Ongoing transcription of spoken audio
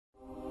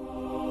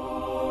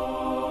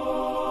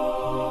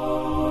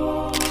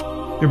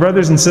Your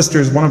brothers and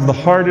sisters, one of the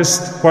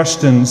hardest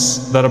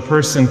questions that a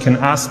person can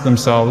ask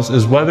themselves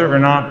is whether or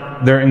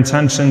not their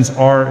intentions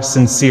are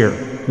sincere,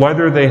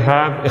 whether they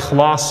have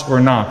ikhlas or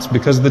not,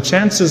 because the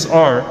chances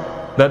are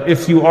that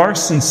if you are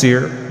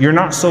sincere, you're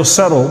not so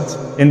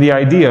settled in the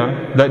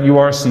idea that you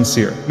are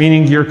sincere.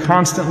 Meaning you're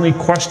constantly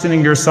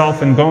questioning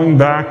yourself and going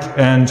back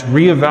and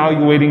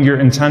reevaluating your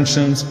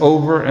intentions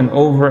over and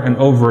over and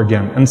over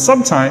again. And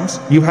sometimes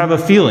you have a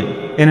feeling,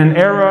 in an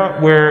era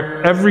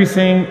where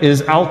everything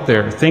is out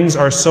there, things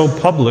are so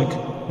public,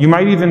 you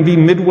might even be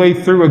midway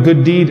through a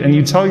good deed and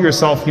you tell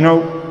yourself, you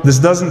know, this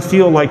doesn't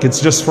feel like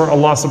it's just for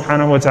Allah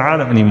subhanahu wa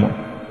ta'ala anymore.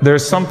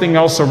 There's something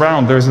else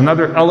around. There's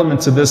another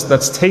element to this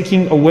that's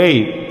taking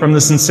away from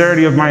the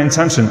sincerity of my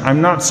intention. I'm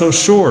not so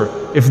sure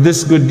if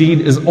this good deed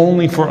is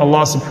only for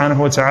Allah subhanahu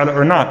wa ta'ala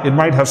or not. It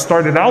might have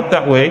started out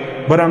that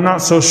way, but I'm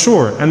not so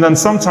sure. And then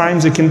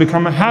sometimes it can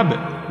become a habit,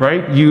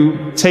 right?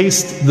 You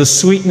taste the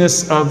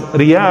sweetness of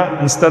riya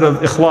instead of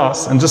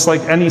ikhlas. And just like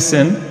any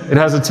sin, it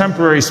has a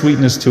temporary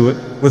sweetness to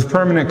it with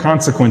permanent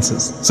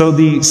consequences. So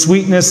the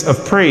sweetness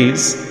of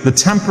praise, the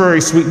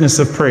temporary sweetness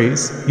of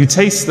praise, you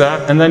taste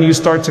that and then you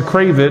start to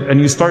crave it and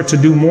you start to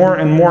do more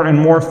and more and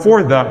more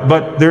for that.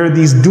 But there are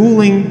these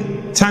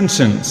dueling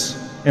tensions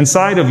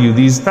inside of you,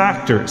 these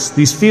factors,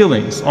 these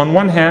feelings. On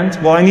one hand,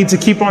 well, I need to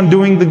keep on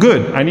doing the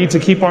good. I need to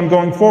keep on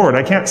going forward.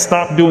 I can't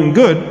stop doing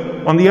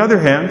good. On the other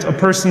hand, a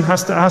person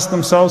has to ask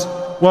themselves,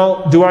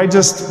 well, do I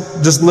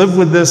just live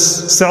with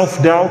this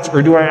self-doubt,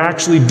 or do I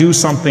actually do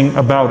something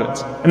about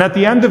it? And at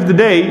the end of the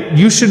day,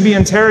 you should be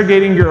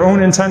interrogating your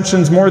own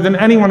intentions more than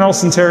anyone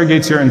else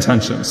interrogates your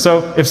intentions.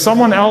 So if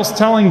someone else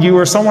telling you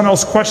or someone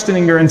else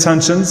questioning your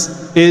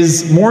intentions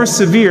is more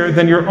severe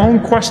than your own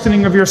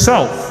questioning of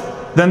yourself,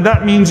 then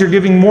that means you're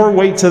giving more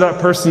weight to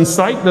that person's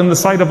sight than the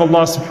sight of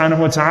Allah subhanahu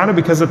wa ta'ala,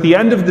 because at the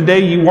end of the day,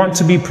 you want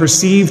to be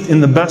perceived in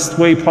the best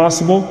way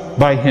possible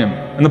by Him.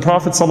 And the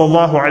Prophet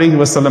sallallahu alaihi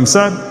wasallam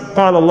said,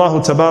 قال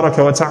الله تبارك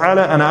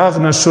وتعالى أنا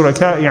أغنى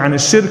الشركاء عن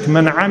الشرك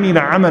من عمل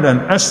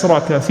عملا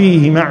أشرك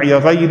فيه معي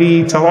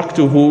غيري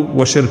تركته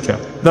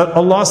وشركه. That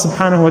Allah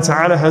subhanahu wa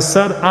ta'ala has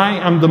said, I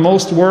am the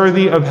most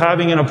worthy of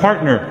having a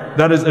partner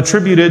that is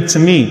attributed to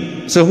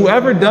me. So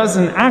whoever does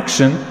an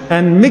action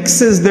and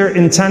mixes their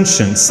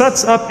intention,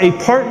 sets up a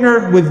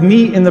partner with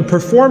me in the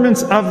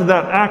performance of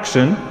that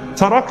action,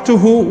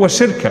 taraktuhu wa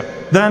shirka,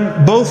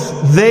 then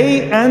both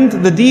they and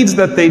the deeds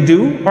that they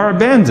do are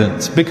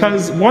abandoned.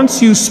 Because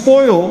once you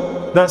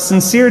spoil that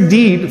sincere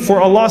deed for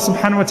Allah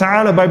subhanahu wa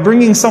ta'ala by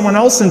bringing someone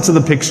else into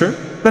the picture,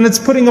 then it's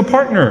putting a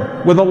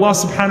partner with Allah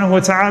subhanahu wa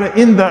ta'ala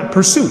in that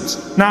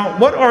pursuit. Now,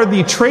 what are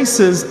the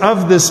traces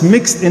of this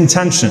mixed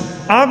intention?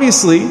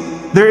 Obviously,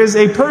 there is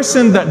a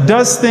person that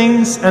does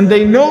things and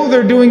they know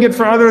they're doing it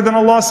for other than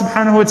Allah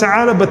subhanahu wa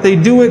ta'ala, but they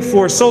do it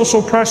for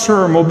social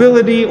pressure or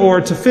mobility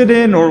or to fit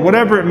in or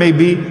whatever it may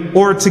be,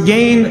 or to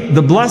gain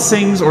the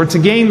blessings or to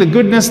gain the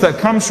goodness that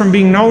comes from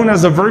being known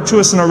as a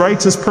virtuous and a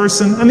righteous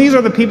person. And these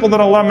are the people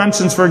that Allah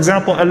mentions, for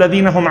example,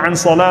 الَّذِينَ هُمْ عَنْ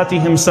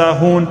صَلَاتِهِمْ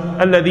سَاهُونَ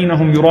الَّذِينَ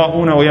هُمْ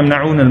يُرَاءُونَ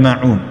وَيَمْنَعُونَ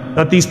الْمَاعُونَ.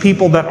 That these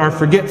people that are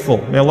forgetful,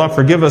 may Allah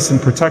forgive us and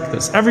protect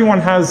us. Everyone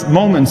has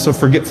moments of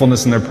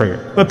forgetfulness in their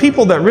prayer. But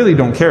people that really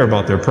don't care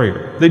about their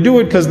prayer, they do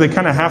it because they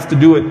kind of have to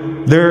do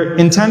it. They're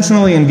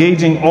intentionally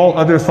engaging all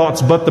other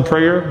thoughts but the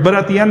prayer. But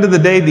at the end of the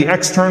day, the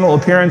external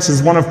appearance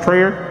is one of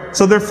prayer.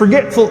 So they're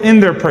forgetful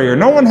in their prayer.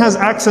 No one has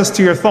access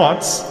to your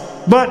thoughts,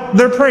 but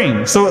they're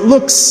praying. So it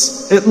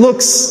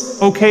looks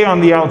okay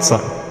on the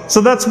outside. So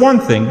that's one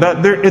thing,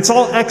 that it's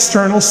all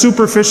external,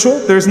 superficial,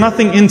 there's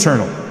nothing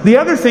internal. The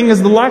other thing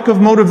is the lack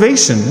of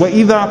motivation.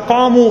 وَإِذَا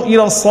قَامُوا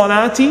إِلَى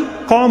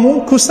الصَّلَاةِ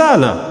قَامُوا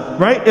كُسَالًا.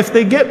 Right? If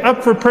they get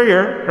up for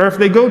prayer, or if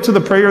they go to the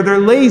prayer, they're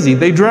lazy,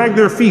 they drag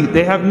their feet,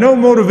 they have no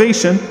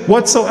motivation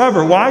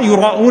whatsoever. Why?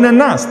 يُرَاءُونَ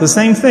النَّاسِ. The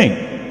same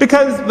thing.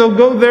 Because they'll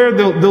go there,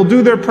 they'll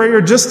do their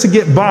prayer just to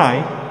get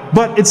by,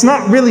 but it's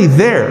not really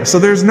there. So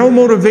there's no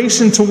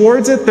motivation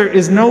towards it. There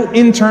is no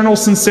internal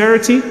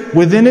sincerity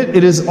within it.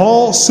 It is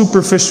all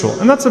superficial.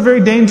 And that's a very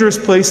dangerous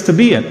place to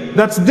be in.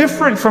 That's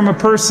different from a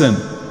person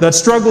that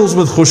struggles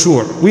with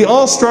khushu'. We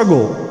all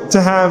struggle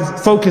to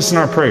have focus in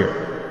our prayer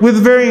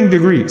with varying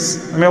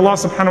degrees. May Allah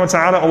subhanahu wa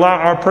ta'ala allow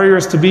our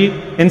prayers to be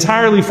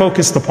entirely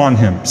focused upon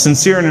Him,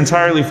 sincere and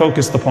entirely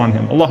focused upon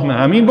Him.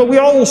 Allahumma ameen. But we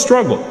all will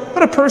struggle.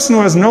 But a person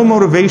who has no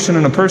motivation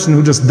and a person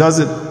who just does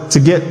it to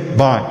get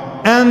by.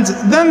 And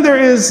then there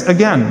is,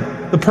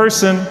 again, the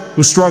person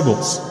who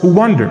struggles, who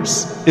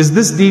wonders, is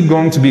this deed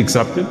going to be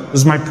accepted?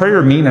 Does my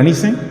prayer mean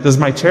anything? Does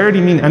my charity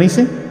mean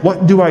anything?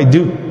 What do I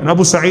do? And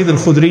Abu Sa'id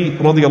al-Khudri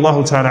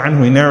radiyallahu ta'ala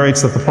anhu, he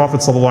narrates that the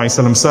Prophet sallallahu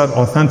alayhi wa sallam said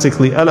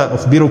authentically, أَلَا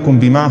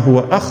أُخْبِرُكُمْ بِمَا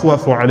هُوَ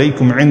أَخْوَفُ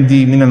عَلَيْكُمْ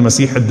عِنْدِي مِنَ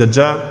الْمَسِيحِ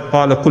الدَّجَّالِ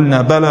قَالَ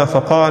قُلْنَا بَلَى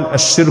فَقَالَ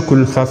الشِّرْكُ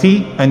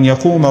الْخَفِي أَنْ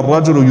يَقُومَ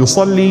الرَّجُلُ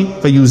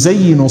يُصَلِّي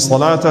فَيُزَيِّنُ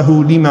صَلَاتَهُ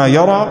لِمَا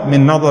يَرَى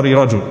مِنْ نَظَرِ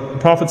رَجُلٍ.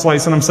 Prophet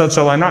ﷺ said,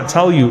 shall I not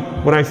tell you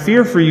what I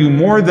fear for you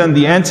more than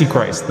the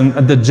Antichrist, than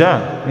a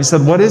Dajjal? He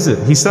said, what is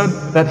it? He said,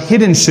 that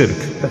hidden shirk,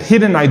 that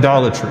hidden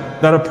idolatry.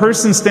 That a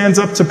person stands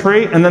up to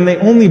pray and then they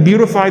only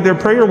beautify their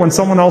prayer when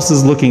someone else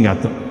is looking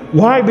at them.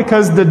 Why?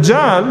 Because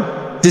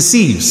Dajjal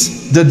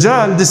deceives.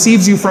 Dajjal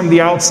deceives you from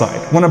the outside.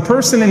 When a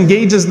person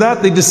engages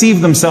that, they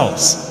deceive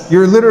themselves.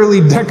 You're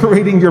literally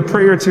decorating your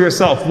prayer to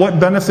yourself. What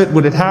benefit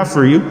would it have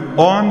for you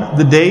on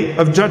the day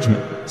of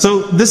judgment?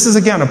 So this is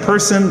again a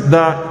person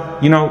that,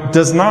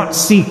 does not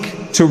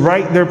seek to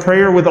write their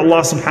prayer with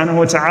Allah subhanahu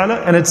wa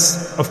ta'ala, and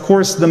it's of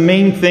course the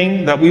main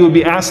thing that we would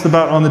be asked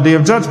about on the day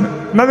of judgment.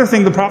 Another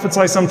thing the Prophet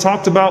ﷺ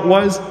talked about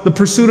was the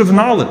pursuit of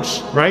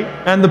knowledge, right?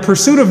 And the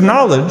pursuit of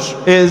knowledge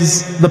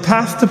is the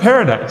path to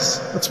paradise.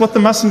 That's what the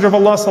Messenger of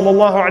Allah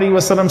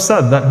ﷺ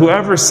said, that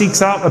whoever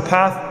seeks out a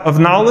path of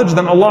knowledge,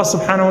 then Allah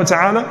subhanahu wa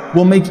ta'ala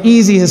will make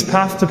easy his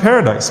path to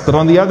paradise. But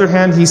on the other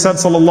hand, he said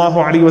sallallahu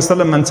alayhi wa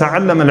sallam, "Man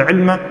ta'allama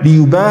al-ilma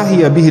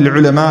liyubahiya bihi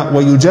al-ulama wa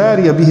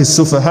yujariya bihi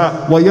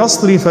as-sufaha wa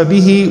yasrifa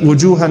bihi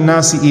wujuha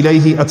an-nasi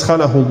ilayhi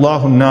adkhalahu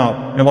Allahu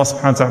an-nar." May Allah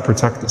subhanahu wa ta'ala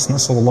protect us.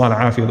 Nasallallahu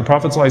al-afiyah. The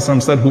Prophet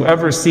ﷺ said,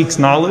 whoever seeks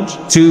knowledge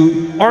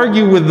to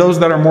argue with those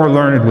that are more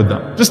learned with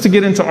them, just to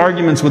get into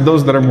arguments with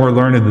those that are more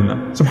learned than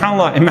them.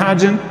 SubhanAllah,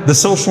 imagine the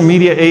social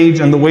media age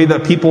and the way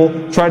that people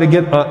try to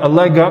get a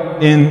leg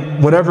up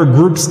in whatever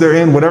groups they're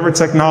in, whatever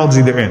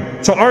technology they're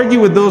in, to argue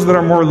with those that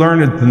are more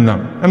learned than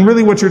them. And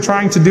really what you're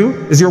trying to do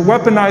is you're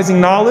weaponizing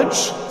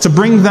knowledge to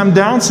bring them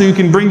down so you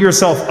can bring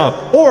yourself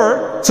up,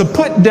 or to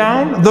put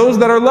down those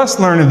that are less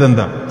learned than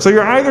them. So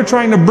you're either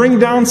trying to bring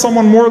down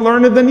someone more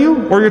learned than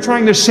you, or you're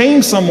trying to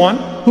shame someone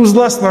who's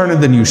less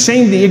learned than you.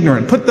 Shame the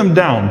ignorant, put them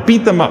down,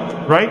 beat them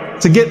up,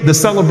 right? To get the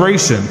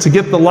celebration, to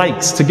get the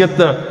likes, to get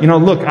the,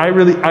 look,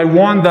 I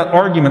won that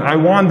argument, I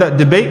won that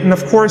debate, and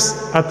of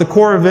course, at the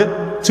core of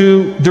it,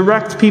 to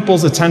direct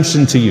people's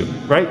attention to you,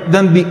 right?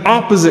 Then the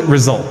opposite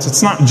results.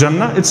 It's not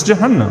Jannah, it's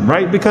Jahannam,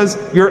 right? Because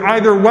you're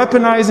either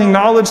weaponizing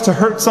knowledge to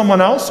hurt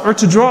someone else or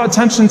to draw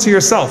attention to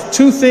yourself.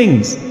 Two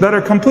things that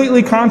are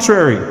completely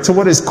contrary to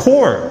what is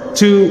core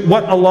to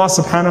what Allah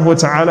subhanahu wa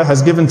ta'ala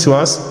has given to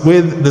us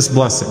with this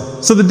blessing.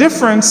 So the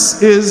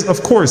difference is,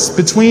 of course,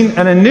 between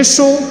an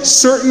initial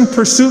certain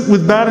pursuit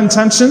with bad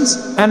intentions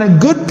and a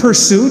good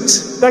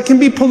pursuit that can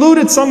be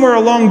polluted somewhere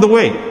along the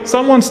way.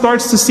 Someone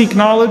starts to seek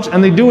knowledge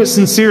and they do it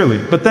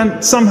sincerely, but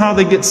then somehow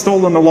they get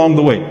stolen along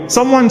the way.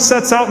 Someone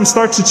sets out and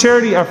starts a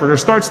charity effort or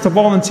starts to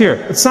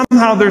volunteer, but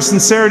somehow their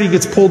sincerity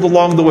gets pulled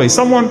along the way.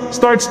 Someone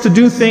starts to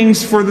do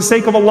things for the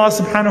sake of Allah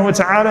subhanahu wa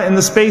ta'ala in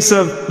the space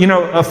of,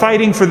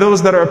 fighting for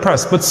those that are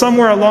oppressed, but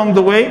somewhere along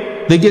the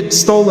way they get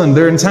stolen,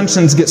 their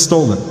intentions get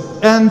stolen.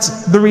 And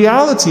the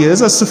reality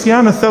is, as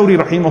Sufyan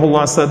al-Thawri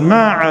rahimahullah said,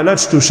 مَا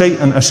عَالَجْتُ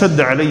شَيْئًا أَشَدَّ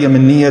عَلَيَّ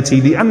مِنْ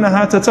نِيَّتِي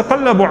لِأَنَّهَا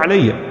تَتَقَلَّبُ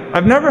عَلَيَّ.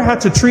 I've never had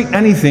to treat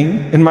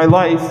anything in my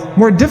life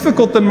more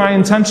difficult than my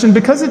intention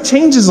because it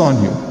changes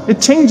on you.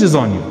 It changes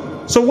on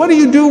you. So what do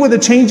you do with a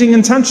changing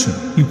intention?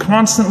 You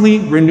constantly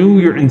renew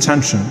your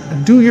intention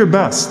and do your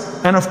best.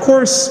 And of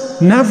course,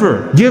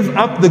 never give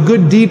up the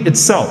good deed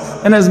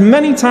itself. And as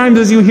many times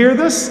as you hear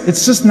this,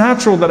 it's just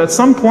natural that at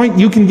some point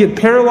you can get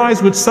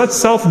paralyzed with such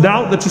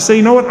self-doubt that you say,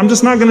 you know what, I'm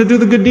just not going to do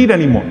the good deed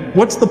anymore.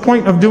 What's the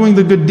point of doing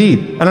the good deed?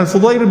 And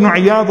Al-Fudayl ibn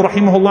Iyad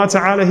rahimahullah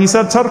ta'ala, he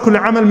said, تَرْكُ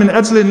الْعَمَلْ مِنْ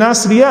أَجْلِ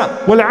النَّاسِ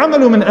رِيَاء وَالْعَمَلُ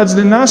مِنْ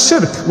أَجْلِ النَّاسِ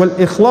شِرْكٌ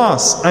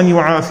وَالْإِخْلَاص أَنْ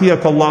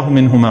يُعَافِيَكَ اللَّهُ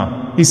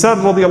مِنْهُمَا. He said,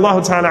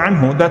 radiyallahu ta'ala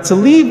anhu, that to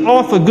leave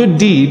off a good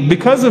deed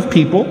because of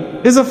people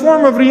is a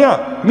form of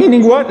riyā.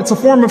 Meaning what? It's a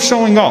form of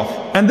showing off.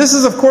 And this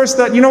is of course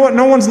that, you know what,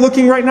 no one's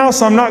looking right now,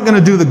 so I'm not going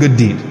to do the good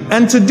deed.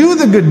 And to do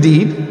the good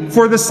deed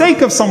for the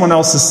sake of someone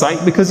else's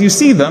sight, because you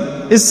see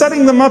them, is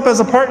setting them up as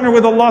a partner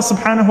with Allah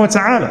subhanahu wa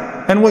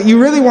ta'ala. And what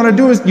you really want to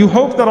do is you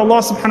hope that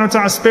Allah subhanahu wa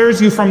ta'ala spares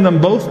you from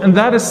them both, and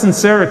that is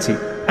sincerity.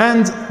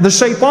 And the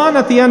shaitan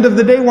at the end of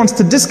the day wants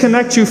to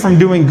disconnect you from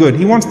doing good.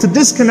 He wants to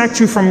disconnect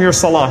you from your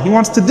salah. He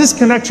wants to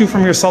disconnect you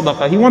from your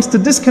sadaqah. He wants to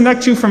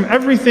disconnect you from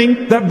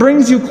everything that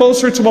brings you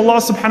closer to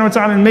Allah subhanahu wa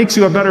ta'ala and makes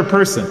you a better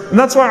person. And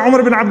that's why Umar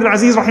ibn Abdul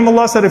Aziz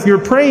rahimahullah said, if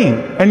you're praying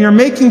and you're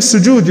making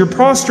sujood, you're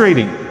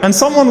prostrating, and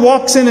someone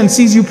walks in and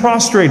sees you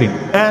prostrating,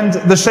 and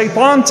the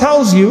shaitan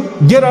tells you,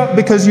 get up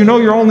because you know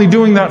you're only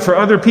doing that for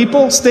other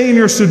people, stay in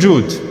your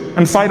sujood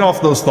and fight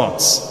off those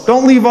thoughts.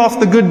 Don't leave off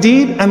the good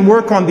deed and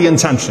work on the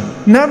intention.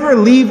 Never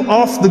leave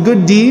off the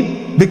good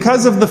deed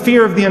because of the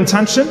fear of the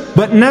intention,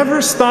 but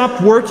never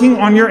stop working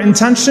on your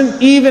intention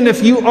even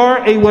if you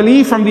are a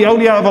wali from the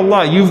awliya of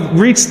Allah. You've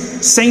reached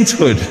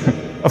sainthood.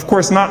 Of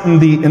course, not in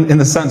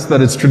the sense that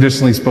it's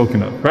traditionally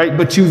spoken of, right?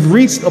 But you've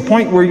reached a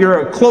point where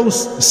you're a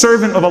close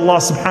servant of Allah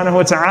subhanahu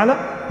wa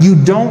ta'ala. You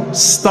don't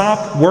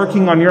stop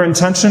working on your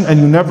intention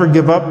and you never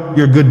give up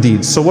your good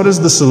deeds. So what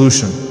is the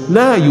solution?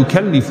 لا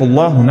يكلف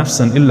الله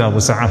نفسا إلا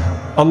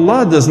وسعها.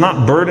 Allah does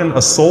not burden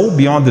a soul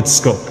beyond its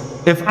scope.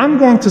 If I'm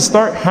going to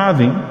start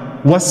having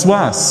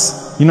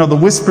waswas, the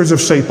whispers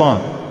of shaitan,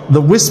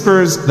 the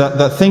whispers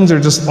that things are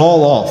just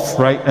all off,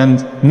 right?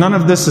 And none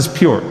of this is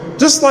pure.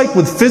 Just like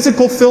with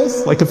physical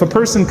filth, like if a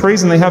person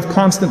prays and they have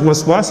constant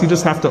waswas, you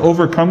just have to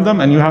overcome them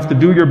and you have to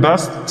do your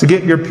best to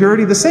get your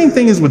purity. The same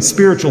thing is with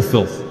spiritual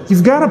filth.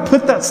 You've got to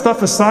put that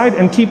stuff aside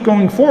and keep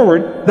going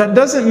forward. That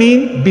doesn't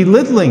mean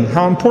belittling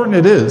how important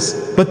it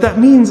is, but that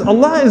means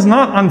Allah is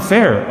not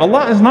unfair.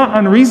 Allah is not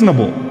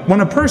unreasonable. When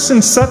a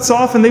person sets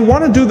off and they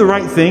want to do the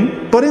right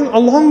thing, but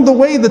along the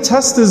way the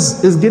test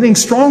is getting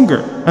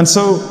stronger. And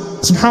so,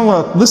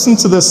 subhanAllah, listen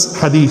to this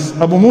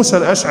hadith. Abu Musa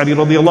al-Ash'ari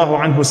radiyallahu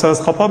anhu says,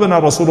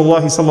 خَطَبْنَا رَسُولُ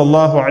اللَّهِ صَلَّى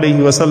اللَّهُ عَلَيْهِ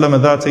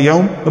وَسَلَّمَ ذَاتَ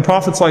يَوْمٍ. The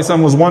Prophet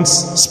ﷺ was once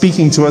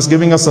speaking to us,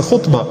 giving us a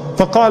khutbah.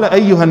 فَقَالَ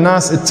أَيُّهَا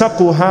النَّاسِ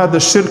اتَّقُوا هَذَا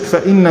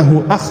الشِّرْكَ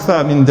فَإِنَّهُ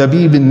أَخْفَى مِنْ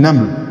دَبِيبِ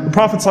النَّمْلِ. The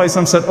Prophet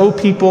ﷺ said, "O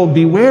people,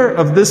 beware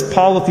of this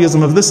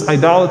polytheism, of this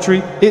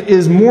idolatry. It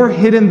is more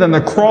hidden than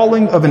the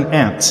crawling of an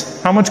ant."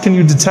 How much can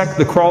you detect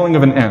the crawling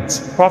of an ant?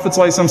 The Prophet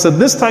ﷺ said,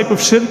 this type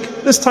of shirk,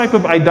 this type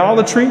of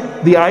idolatry,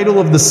 the idol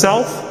of the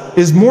self,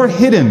 is more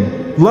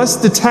hidden, less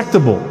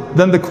detectable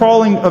than the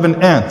crawling of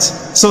an ant.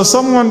 So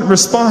someone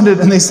responded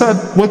and they said,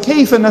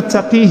 وَكَيْفَ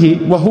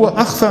نَتَّقِيهِ وَهُوَ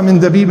أَخْفَى مِنْ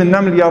دَبِيبِ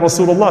النَّمْلِ يَا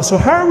رَسُولَ اللَّهِ. So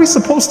how are we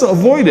supposed to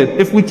avoid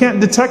it if we can't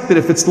detect it,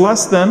 if it's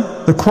less than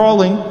the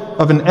crawling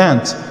of an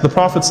ant? The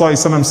Prophet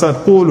ﷺ said,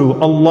 قُولُوا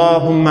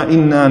اللَّهُمَّ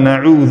إِنَّا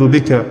نَعُوذُ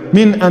بِكَ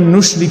مِنْ أَن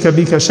نُشْرِكَ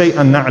بِكَ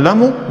شَيْئًا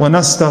نَعْلَمُ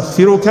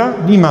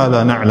وَنَسْتَغْفِرُكَ لِمَا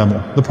لَا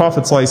نَعْلَمُ. The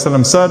Prophet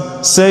ﷺ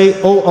said,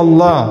 say, "O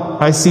Allah,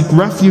 I seek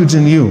refuge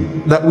in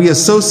you, that we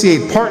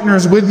associate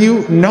partners with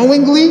you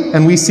knowingly,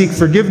 and we seek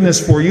forgiveness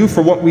for you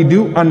for what we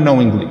do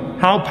unknowingly."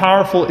 How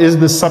powerful is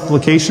this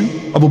supplication?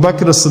 Abu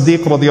Bakr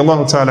as-Siddiq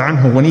radiyallahu ta'ala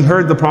anhu, when he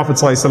heard the Prophet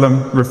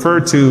ﷺ refer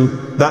to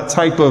that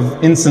type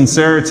of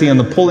insincerity and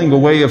the pulling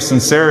away of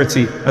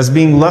sincerity as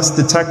being less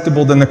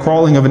detectable than the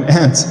crawling of an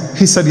ant,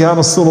 he said, "Ya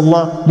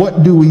Rasulullah,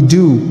 what do we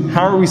do?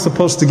 How are we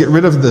supposed to get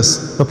rid of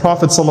this?" The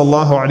Prophet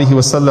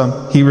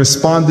ﷺ, he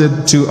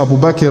responded to Abu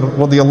Bakr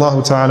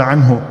radiyallahu ta'ala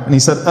anhu, and he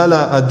said,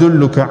 "Ala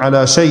adulluka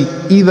ala shay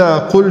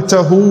idha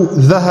qultahu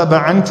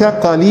dhahaba anka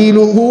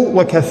qaliluhu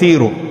wa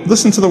kathiru."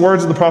 Listen to the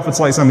words of the Prophet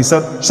ﷺ. He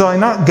said, "Shall I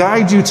not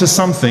guide you to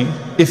something?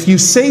 If you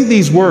say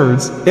these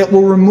words, it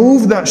will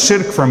remove that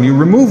shirk from you,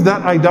 remove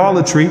that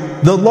idolatry,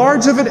 the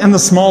large of it and the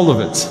small of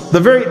it. The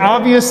very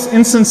obvious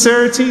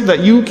insincerity that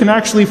you can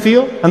actually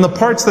feel, and the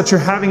parts that you're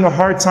having a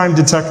hard time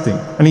detecting."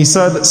 And he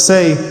said,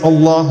 say,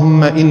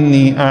 "Allahumma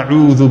inni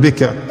a'udhu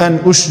bika an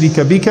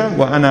ushrika bika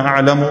wa ana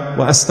a'lamu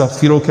wa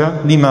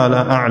astaghfiruka lima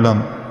la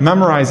a'lam."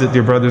 Memorize it,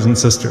 dear brothers and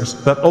sisters,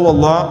 that, "Oh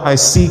Allah, I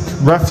seek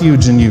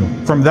refuge in you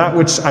from that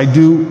which I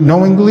do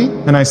knowingly,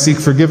 and I seek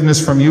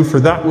forgiveness from you for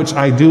that which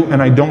I do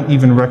and I don't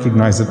even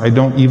recognize it, I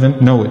don't even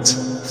know it."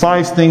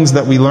 5 things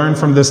that we learn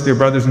from this, dear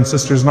brothers and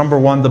sisters. Number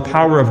 1, the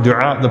power of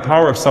dua, the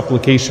power of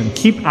supplication.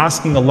 Keep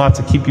asking Allah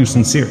to keep you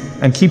sincere,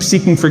 and keep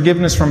seeking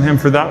forgiveness from Him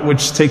for that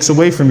which takes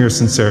away from your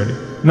sincerity.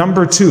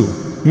 Number 2,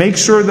 make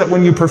sure that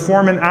when you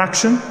perform an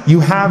action,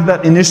 you have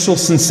that initial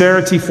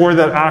sincerity for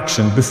that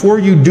action. Before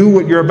you do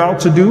what you're about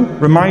to do,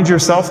 remind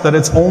yourself that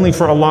it's only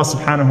for Allah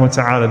subhanahu wa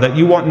ta'ala, that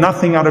you want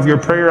nothing out of your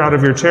prayer, out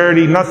of your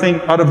charity, nothing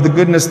out of the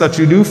goodness that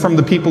you do from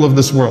the people of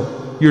this world.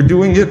 You're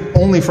doing it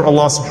only for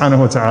Allah subhanahu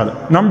wa ta'ala.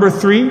 Number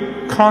 3,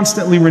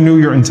 constantly renew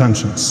your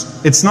intentions.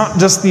 It's not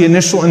just the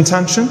initial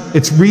intention,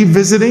 it's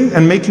revisiting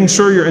and making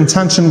sure your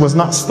intention was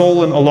not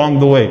stolen along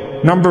the way.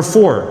 Number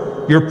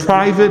 4, your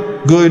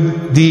private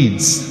good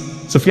deeds.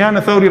 Sufyan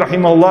al-Thawri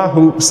rahimahullah,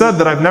 who said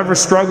that I've never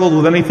struggled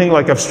with anything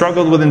like I've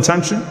struggled with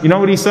intention, you know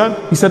what he said?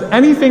 He said,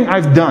 anything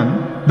I've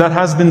done that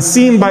has been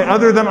seen by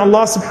other than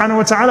Allah subhanahu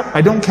wa ta'ala,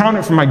 I don't count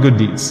it for my good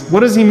deeds.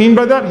 What does he mean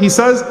by that? He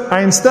says,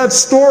 I instead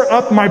store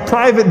up my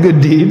private good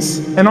deeds,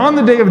 and on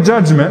the day of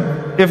judgment,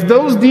 if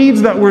those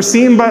deeds that were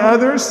seen by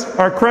others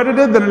are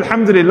credited, then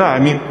alhamdulillah, I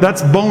mean,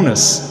 that's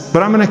bonus.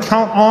 But I'm going to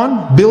count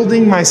on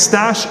building my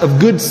stash of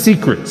good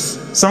secrets.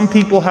 Some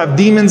people have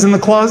demons in the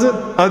closet,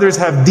 others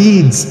have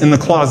deeds in the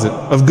closet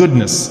of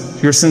goodness,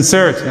 your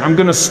sincerity. I'm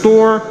going to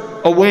store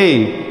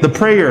away the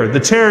prayer, the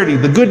charity,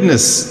 the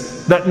goodness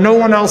that no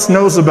one else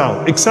knows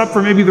about, except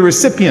for maybe the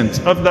recipient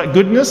of that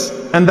goodness,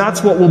 and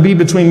that's what will be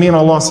between me and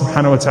Allah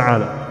subhanahu wa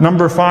ta'ala.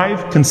 Number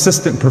 5,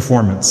 consistent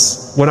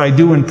performance. What I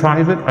do in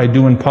private, I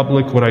do in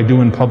public. What I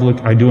do in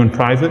public, I do in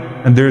private.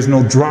 And there's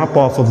no drop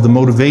off of the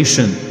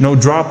motivation, no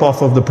drop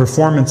off of the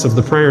performance of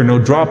the prayer, no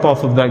drop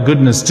off of that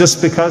goodness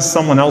just because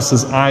someone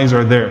else's eyes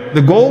are there.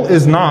 The goal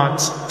is not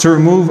to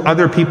remove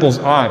other people's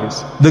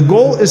eyes. The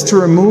goal is to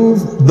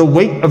remove the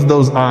weight of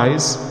those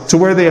eyes to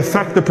where they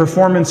affect the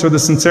performance or the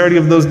sincerity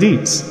of those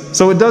deeds.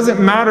 So it doesn't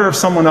matter if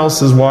someone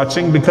else is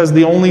watching, because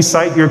the only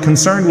sight you're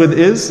concerned with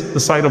is the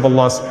sight of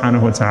Allah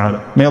subhanahu wa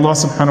ta'ala. May Allah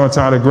subhanahu wa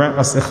ta'ala grant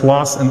us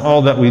ikhlas in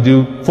all that we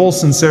do, full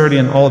sincerity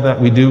in all that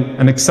we do,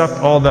 and accept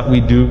all that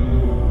we do.